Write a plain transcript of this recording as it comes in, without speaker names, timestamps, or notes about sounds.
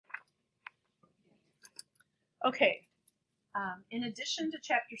Okay, in addition to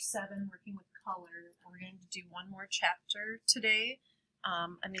chapter 7, working with color, we're going to do one more chapter today.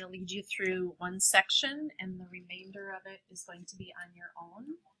 I'm going to lead you through one section, and the remainder of it is going to be on your own.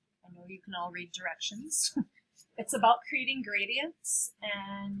 I know you can all read directions. It's about creating gradients,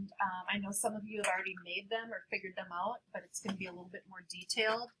 and I know some of you have already made them or figured them out, but it's going to be a little bit more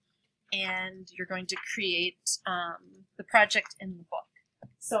detailed, and you're going to create the project in the book.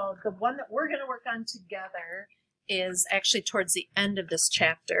 So the one that we're going to work on together is actually towards the end of this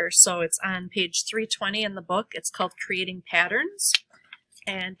chapter. So it's on page 320 in the book. It's called Creating Patterns.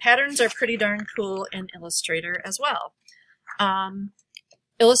 And patterns are pretty darn cool in Illustrator as well.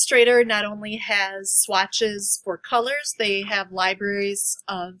 Illustrator not only has swatches for colors, they have libraries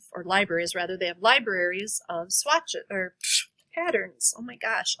of swatches or patterns. Oh my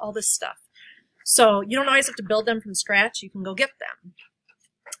gosh, all this stuff. So you don't always have to build them from scratch. You can go get them.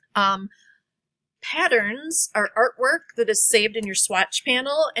 Patterns are artwork that is saved in your swatch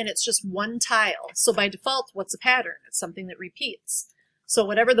panel, and it's just one tile. So by default, what's a pattern? It's something that repeats. So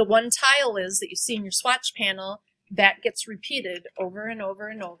whatever the one tile is that you see in your swatch panel, that gets repeated over and over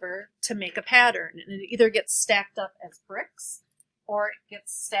and over to make a pattern. And it either gets stacked up as bricks, or it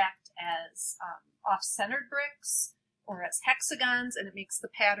gets stacked as off-centered bricks, or as hexagons, and it makes the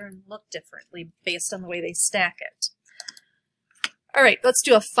pattern look differently based on the way they stack it. All right, let's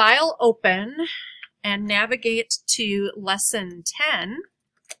do a file open and navigate to lesson 10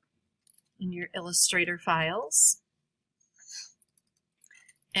 in your Illustrator files.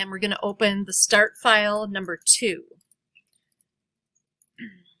 And we're going to open the start file number 2.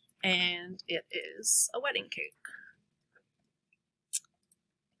 And it is a wedding cake.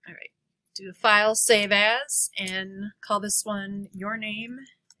 All right, do a file, save as, and call this one your name,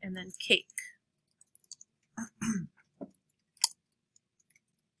 and then cake.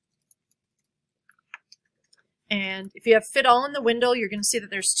 And if you have Fit All in the window, you're going to see that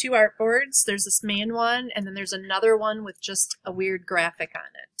there's 2 artboards. There's this main one, and then there's another one with just a weird graphic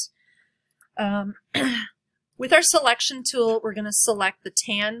on it. With our selection tool, we're going to select the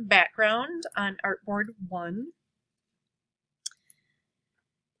tan background on artboard 1.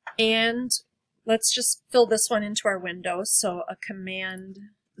 And let's just fill this one into our window. So a Command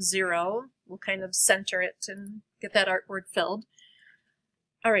 0 will kind of center it and get that artboard filled.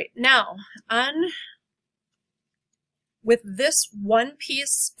 All right, now with this one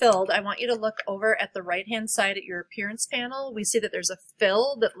piece filled, I want you to look over at the right-hand side at your appearance panel. We see that there's a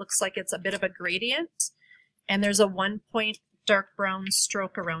fill that looks like it's a bit of a gradient, and there's a 1-point dark brown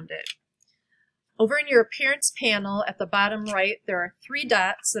stroke around it. Over in your appearance panel at the bottom right, there are 3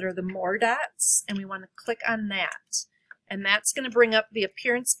 dots that are the more dots, and we want to click on that. And that's going to bring up the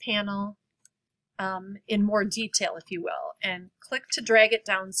appearance panel in more detail, if you will. And click to drag it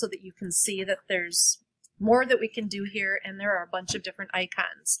down so that you can see that there's more that we can do here, and there are a bunch of different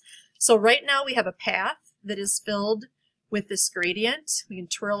icons. So right now we have a path that is filled with this gradient. We can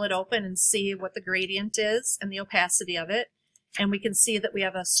twirl it open and see what the gradient is and the opacity of it. And we can see that we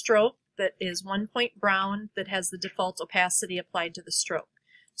have a stroke that is 1-point brown that has the default opacity applied to the stroke.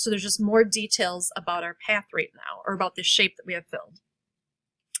 So there's just more details about our path right now, or about the shape that we have filled.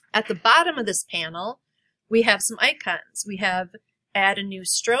 At the bottom of this panel, we have some icons. We have add a new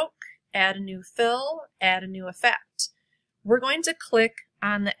stroke, add a new fill, add a new effect. We're going to click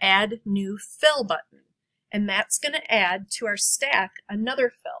on the Add New Fill button, and that's going to add to our stack another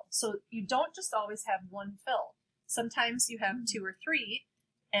fill. So you don't just always have one fill. Sometimes you have 2 or 3,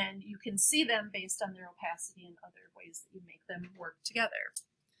 and you can see them based on their opacity and other ways that you make them work together.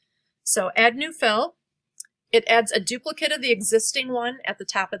 So Add New Fill. It adds a duplicate of the existing one at the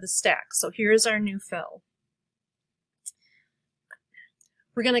top of the stack. So here's our new fill.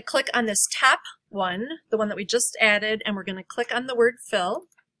 We're going to click on this top one, the one that we just added, and we're going to click on the word fill.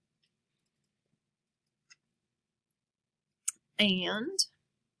 And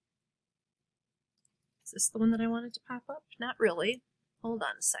is this the one that I wanted to pop up? Not really. Hold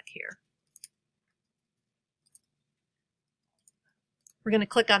on a sec here. We're going to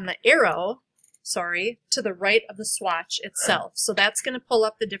click on the arrow, to the right of the swatch itself. So that's going to pull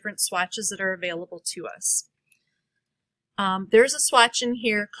up the different swatches that are available to us. There's a swatch in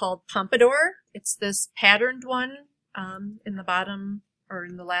here called Pompadour. It's this patterned one in the bottom, or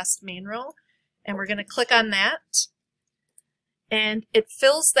in the last main row. And we're going to click on that. And it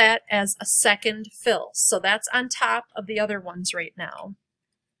fills that as a second fill. So that's on top of the other ones right now.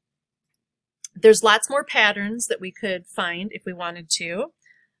 There's lots more patterns that we could find if we wanted to.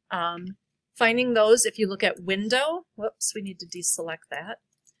 Finding those, if you look at Window, whoops, we need to deselect that.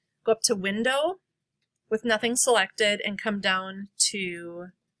 Go up to Window with nothing selected and come down to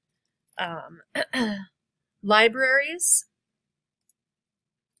Libraries.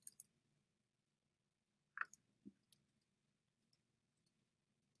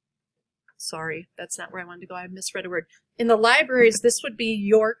 Sorry, that's not where I wanted to go. I misread a word. In the libraries, this would be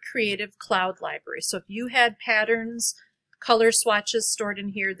your Creative Cloud library. So if you had patterns, color swatches stored in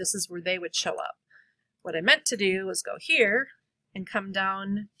here, this is where they would show up. What I meant to do was go here and come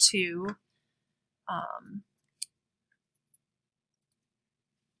down to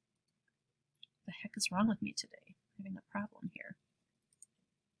the heck is wrong with me today? I'm having a problem here.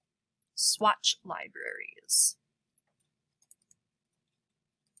 Swatch libraries.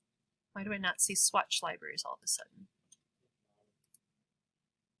 Why do I not see swatch libraries all of a sudden?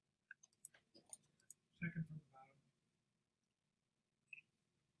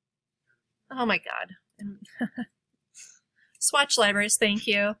 Oh my God. Swatch libraries, thank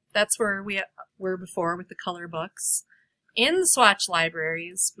you. That's where we were before with the color books. In the swatch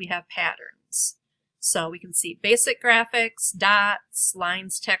libraries, we have patterns. So we can see basic graphics, dots,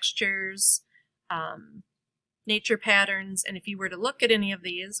 lines, textures, nature patterns, and if you were to look at any of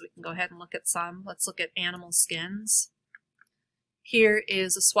these, we can go ahead and look at some. Let's look at animal skins. Here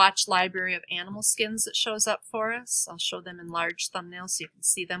is a swatch library of animal skins that shows up for us. I'll show them in large thumbnails so you can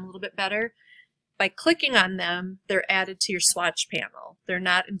see them a little bit better. By clicking on them, they're added to your swatch panel. They're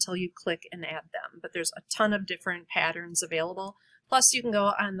not until you click and add them, but there's a ton of different patterns available. Plus, you can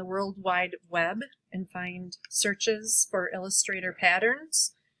go on the World Wide Web and find searches for Illustrator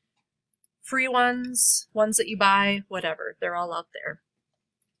patterns. Free ones, ones that you buy, whatever. They're all out there.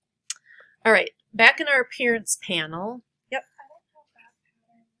 All right, back in our appearance panel. Yep.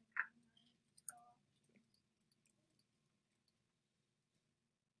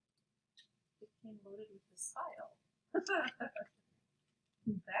 It came loaded with this file.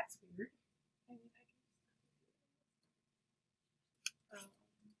 That's weird.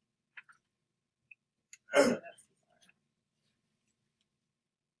 I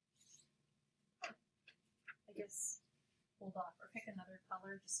guess hold off or pick another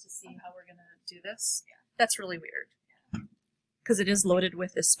color just to see how we're going to do this. Yeah. That's really weird because it is loaded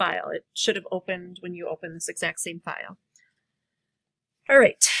with this file. It should have opened when you open this exact same file. All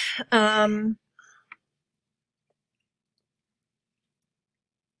right.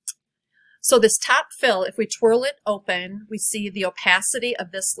 So this top fill, if we twirl it open, we see the opacity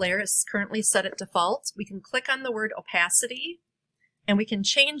of this layer is currently set at default. We can click on the word opacity and we can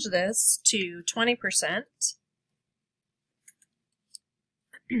change this to 20%.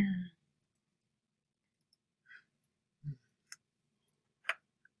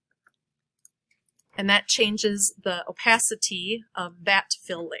 And that changes the opacity of that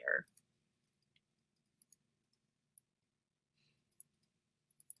fill layer.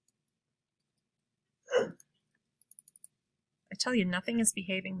 I tell you, nothing is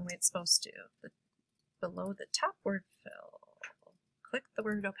behaving the way it's supposed to. Below the top word fill, click the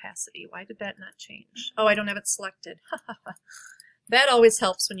word opacity. Why did that not change? Oh, I don't have it selected. That always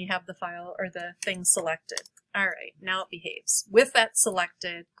helps when you have the file or the thing selected. All right, now it behaves. With that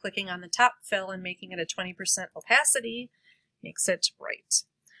selected, clicking on the top fill and making it a 20% opacity makes it right.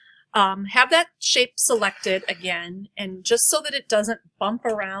 Have that shape selected again, and just so that it doesn't bump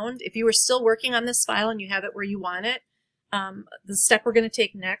around, if you were still working on this file and you have it where you want it, the step we're going to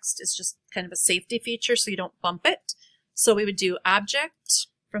take next is just kind of a safety feature so you don't bump it. So we would do Object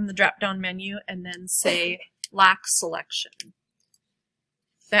from the drop-down menu and then say Lock Selection.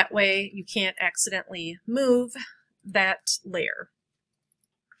 That way you can't accidentally move that layer.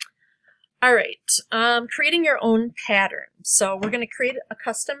 All right, creating your own pattern. So we're going to create a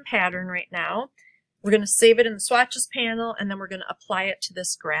custom pattern right now. We're going to save it in the swatches panel and then we're going to apply it to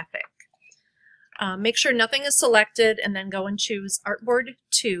this graphic. Make sure nothing is selected and then go and choose Artboard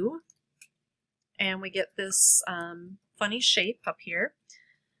 2. And we get this funny shape up here.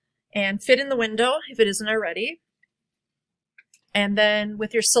 And fit in the window if it isn't already. And then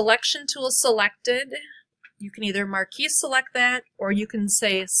with your selection tool selected, you can either marquee select that or you can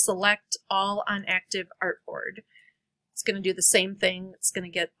say select all on active artboard. It's going to do the same thing. It's going to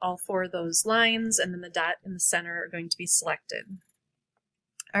get all 4 of those lines and then the dot in the center are going to be selected.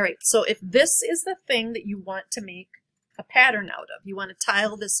 All right, so if this is the thing that you want to make a pattern out of, you want to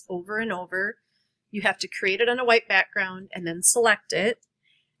tile this over and over, you have to create it on a white background and then select it.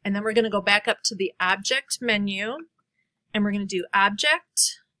 And then we're going to go back up to the Object menu and we're going to do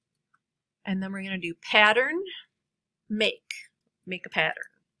Object and then we're going to do Pattern, Make a pattern.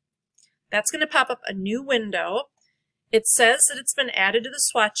 That's going to pop up a new window. It says that it's been added to the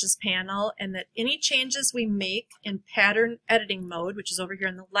swatches panel and that any changes we make in pattern editing mode, which is over here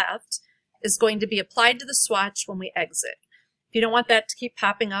on the left, is going to be applied to the swatch when we exit. If you don't want that to keep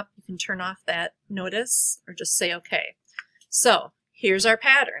popping up, you can turn off that notice or just say okay. So here's our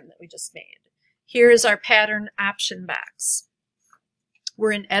pattern that we just made. Here is our pattern option box.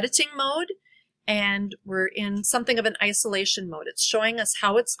 We're in editing mode and we're in something of an isolation mode. It's showing us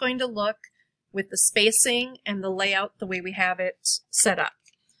how it's going to look with the spacing and the layout the way we have it set up.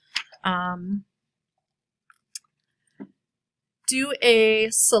 Do a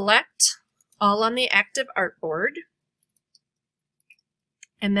select all on the active artboard,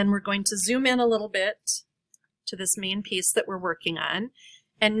 and then we're going to zoom in a little bit to this main piece that we're working on,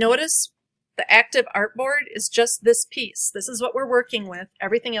 and notice the active artboard is just this piece. This is what we're working with.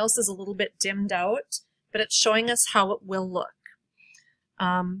 Everything else is a little bit dimmed out, but it's showing us how it will look.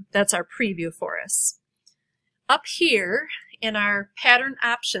 That's our preview for us. Up here in our pattern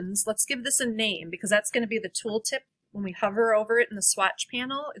options, let's give this a name because that's going to be the tooltip. When we hover over it in the swatch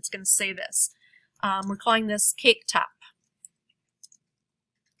panel, it's going to say this. We're calling this Cake Top.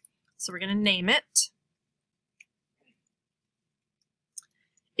 So we're going to name it.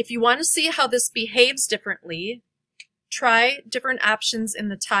 If you want to see how this behaves differently, try different options in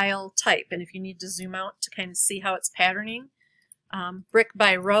the tile type. And if you need to zoom out to kind of see how it's patterning, brick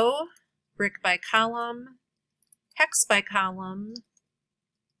by row, brick by column, hex by column,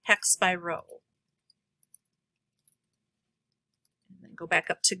 hex by row. And then go back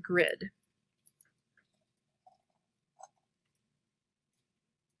up to grid.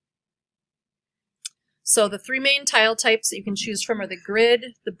 So the three main tile types that you can choose from are the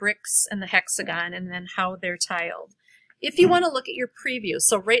grid, the bricks, and the hexagon, and then how they're tiled. If you want to look at your preview,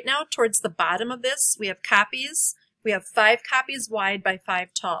 so right now towards the bottom of this, we have copies. We have 5 copies wide by 5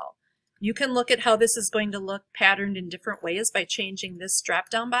 tall. You can look at how this is going to look patterned in different ways by changing this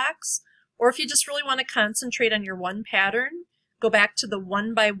drop-down box. Or if you just really want to concentrate on your one pattern, go back to the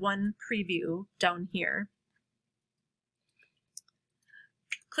 1 by 1 preview down here.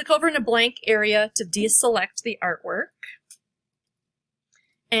 Click over in a blank area to deselect the artwork.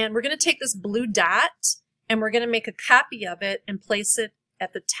 And we're going to take this blue dot and we're going to make a copy of it and place it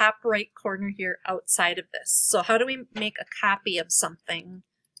at the top right corner here outside of this. So how do we make a copy of something?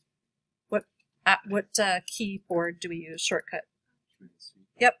 What keyboard do we use? Shortcut?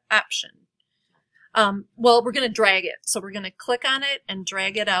 Yep, option. Well, we're going to drag it. So we're going to click on it and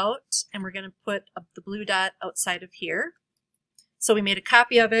drag it out, and we're going to put the blue dot outside of here. So we made a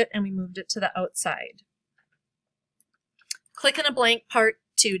copy of it and we moved it to the outside. Click in a blank part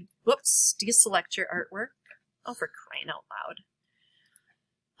to, whoops, deselect your artwork. Oh, for crying out loud.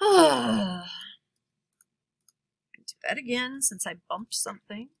 Do that again since I bumped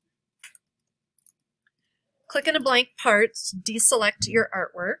something. Click in a blank part, deselect your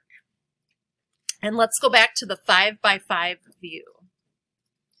artwork. And let's go back to the 5 by 5 view.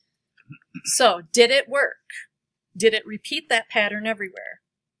 So, did it work? Did it repeat that pattern everywhere?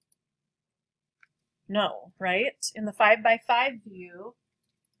 No, right? In the 5 by 5 view,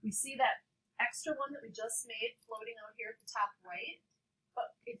 we see that extra one that we just made floating out here at the top right,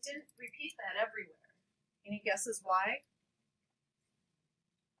 but it didn't repeat that everywhere. Any guesses why?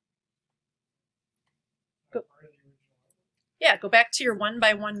 Go back to your 1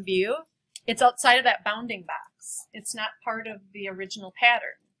 by 1 view. It's outside of that bounding box. It's not part of the original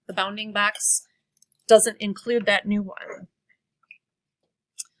pattern. The bounding box doesn't include that new one.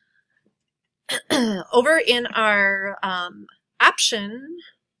 Over in our option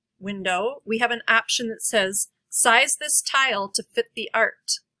window, we have an option that says size this tile to fit the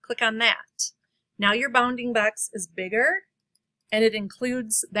art. Click on that. Now your bounding box is bigger and it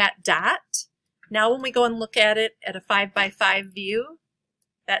includes that dot. Now when we go and look at it at a 5 by 5 view,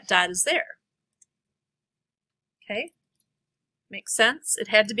 that dot is there. Okay? Makes sense? It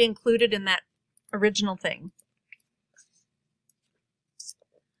had to be included in that original thing.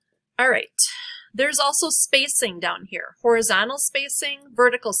 All right. There's also spacing down here. Horizontal spacing,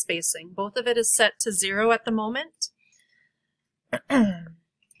 vertical spacing. Both of it is set to 0 at the moment.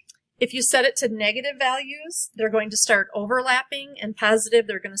 If you set it to negative values, they're going to start overlapping, and positive,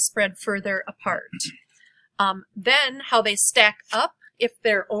 they're going to spread further apart. Then how they stack up, if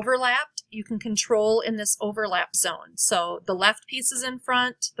they're overlapped, you can control in this overlap zone. So the left piece is in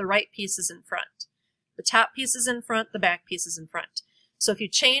front, the right piece is in front. The top piece is in front, the back piece is in front. So if you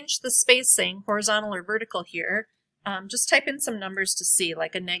change the spacing, horizontal or vertical here, just type in some numbers to see,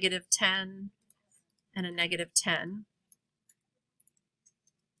 like a -10 and a -10.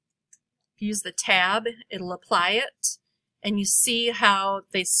 If you use the tab, it'll apply it, and you see how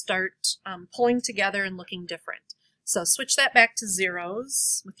they start pulling together and looking different. So switch that back to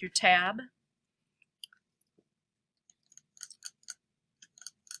zeros with your tab.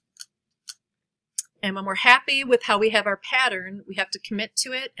 And when we're happy with how we have our pattern, we have to commit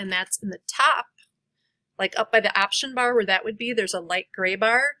to it, and that's in the top, like up by the option bar where that would be, there's a light gray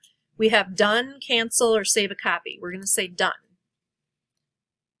bar. We have done, cancel, or save a copy. We're going to say done.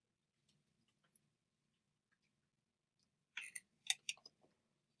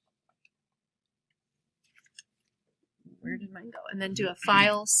 Where did mine go? And then do a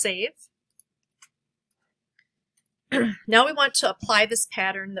file save. Now we want to apply this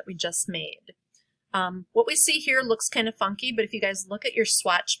pattern that we just made. What we see here looks kind of funky, but if you guys look at your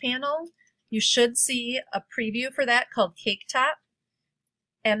swatch panel, you should see a preview for that called Cake Top.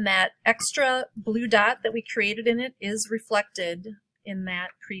 And that extra blue dot that we created in it is reflected in that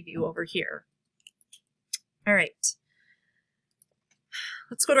preview over here. All right.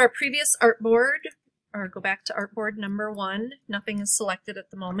 Let's go to our previous artboard, or go back to artboard number 1. Nothing is selected at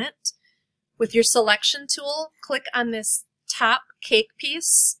the moment. With your selection tool, click on this top cake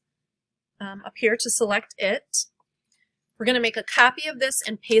piece up here to select it. We're going to make a copy of this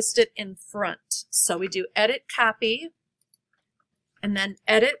and paste it in front. So we do edit copy, and then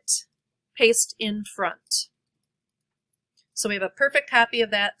edit, paste in front. So we have a perfect copy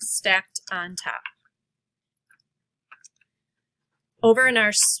of that stacked on top. Over in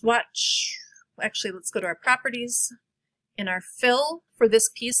our swatch, actually let's go to our properties. In our fill, for this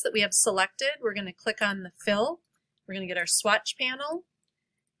piece that we have selected, we're going to click on the fill. We're going to get our swatch panel,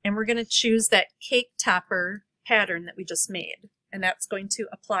 and we're going to choose that cake topper pattern that we just made, and that's going to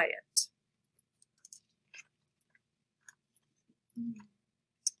apply it.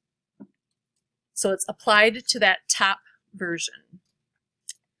 So it's applied to that top version.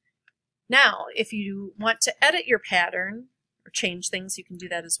 Now, if you want to edit your pattern or change things, you can do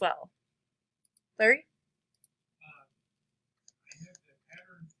that as well. Larry? I have the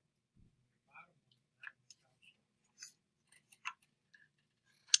pattern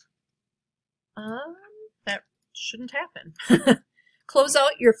bottom. That shouldn't happen. Close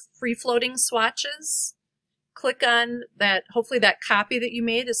out your free-floating swatches. Click on that, hopefully that copy that you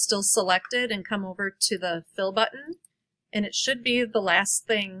made is still selected, and come over to the fill button, and it should be the last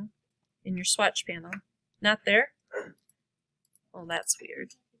thing in your swatch panel. Not there? Oh, that's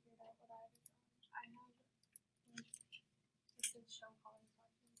weird.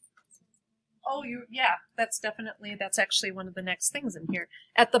 Oh, yeah, that's actually one of the next things in here.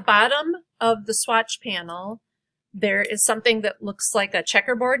 At the bottom of the swatch panel, there is something that looks like a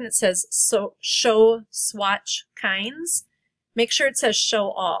checkerboard, and it says show swatch kinds. Make sure it says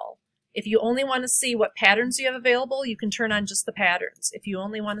show all. If you only want to see what patterns you have available, you can turn on just the patterns. If you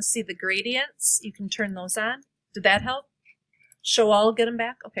only want to see the gradients, you can turn those on. Did that help? Show all, get them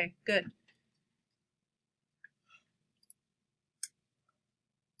back? Okay, good.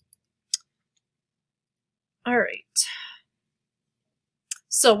 All right.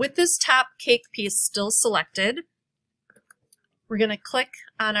 So with this top cake piece still selected, we're going to click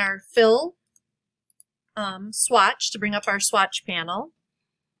on our fill swatch to bring up our swatch panel.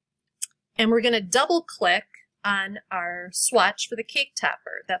 And we're going to double click on our swatch for the cake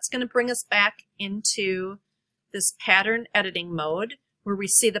topper. That's going to bring us back into this pattern editing mode where we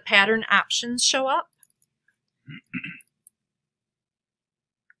see the pattern options show up.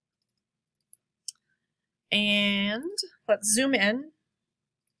 And let's zoom in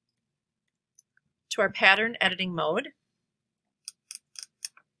to our pattern editing mode.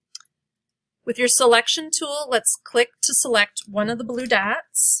 With your selection tool, let's click to select one of the blue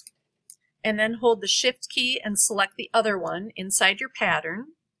dots, and then hold the Shift key and select the other one inside your pattern.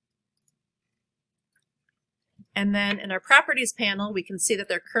 And then in our properties panel, we can see that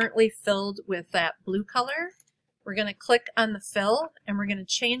they're currently filled with that blue color. We're going to click on the fill, and we're going to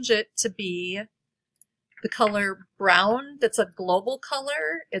change it to be the color brown. That's a global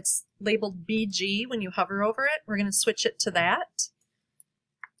color. It's labeled BG when you hover over it. We're going to switch it to that.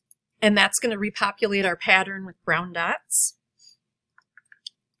 And that's going to repopulate our pattern with brown dots.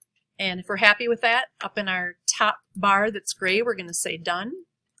 And if we're happy with that, up in our top bar that's gray, we're going to say done.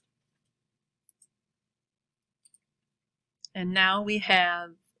 And now we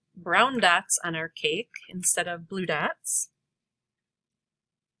have brown dots on our cake instead of blue dots.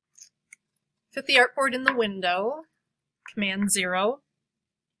 Fit the artboard in the window, Command-0.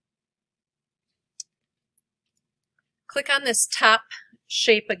 Click on this top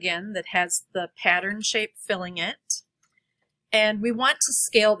shape again that has the pattern shape filling it. And we want to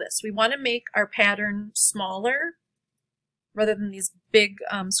scale this. We want to make our pattern smaller rather than these big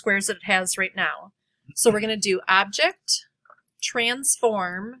squares that it has right now. So we're going to do Object,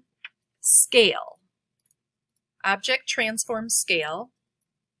 Transform, Scale. Object, Transform, Scale.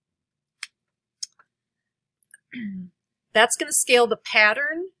 That's going to scale the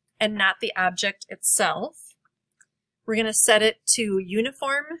pattern and not the object itself. We're going to set it to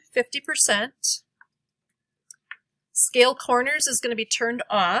uniform 50%. Scale corners is going to be turned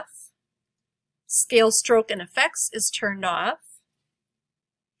off. Scale stroke and effects is turned off.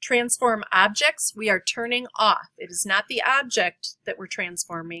 Transform objects we are turning off. It is not the object that we're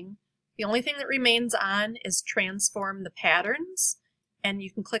transforming. The only thing that remains on is transform the patterns, and you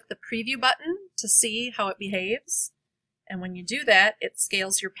can click the preview button to see how it behaves. And when you do that, it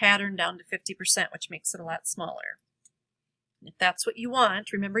scales your pattern down to 50%, which makes it a lot smaller. And if that's what you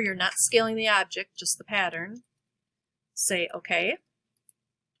want, remember you're not scaling the object, just the pattern. Say OK,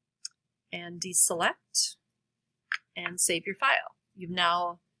 and deselect, and save your file. You've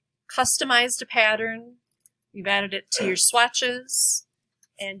now customized a pattern, you've added it to your swatches,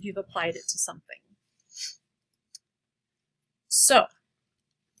 and you've applied it to something. So,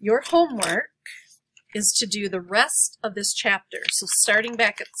 your homework is to do the rest of this chapter. So starting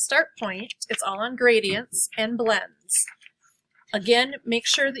back at the start point, it's all on gradients and blends. Again, make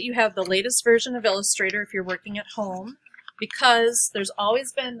sure that you have the latest version of Illustrator if you're working at home, because there's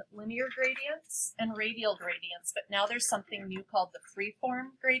always been linear gradients and radial gradients, but now there's something new called the freeform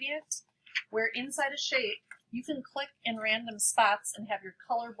gradient, where inside a shape you can click in random spots and have your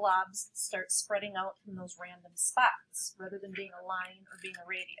color blobs start spreading out from those random spots, rather than being a line or being a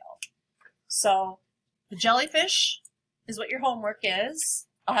radial. So the jellyfish is what your homework is.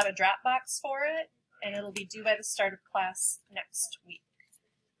 I'll have a Dropbox for it, and it'll be due by the start of class next week.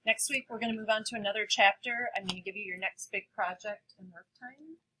 Next week, we're going to move on to another chapter. I'm going to give you your next big project and work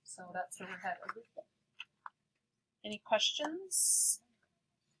time. So that's where we're headed. Any questions?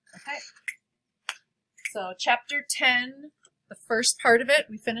 Okay. So chapter 10, the first part of it,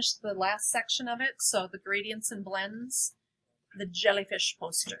 we finished the last section of it. So the gradients and blends, the jellyfish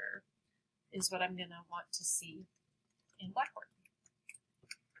poster is what I'm going to want to see in Blackboard.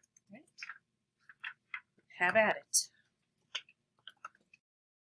 Right. Have at it.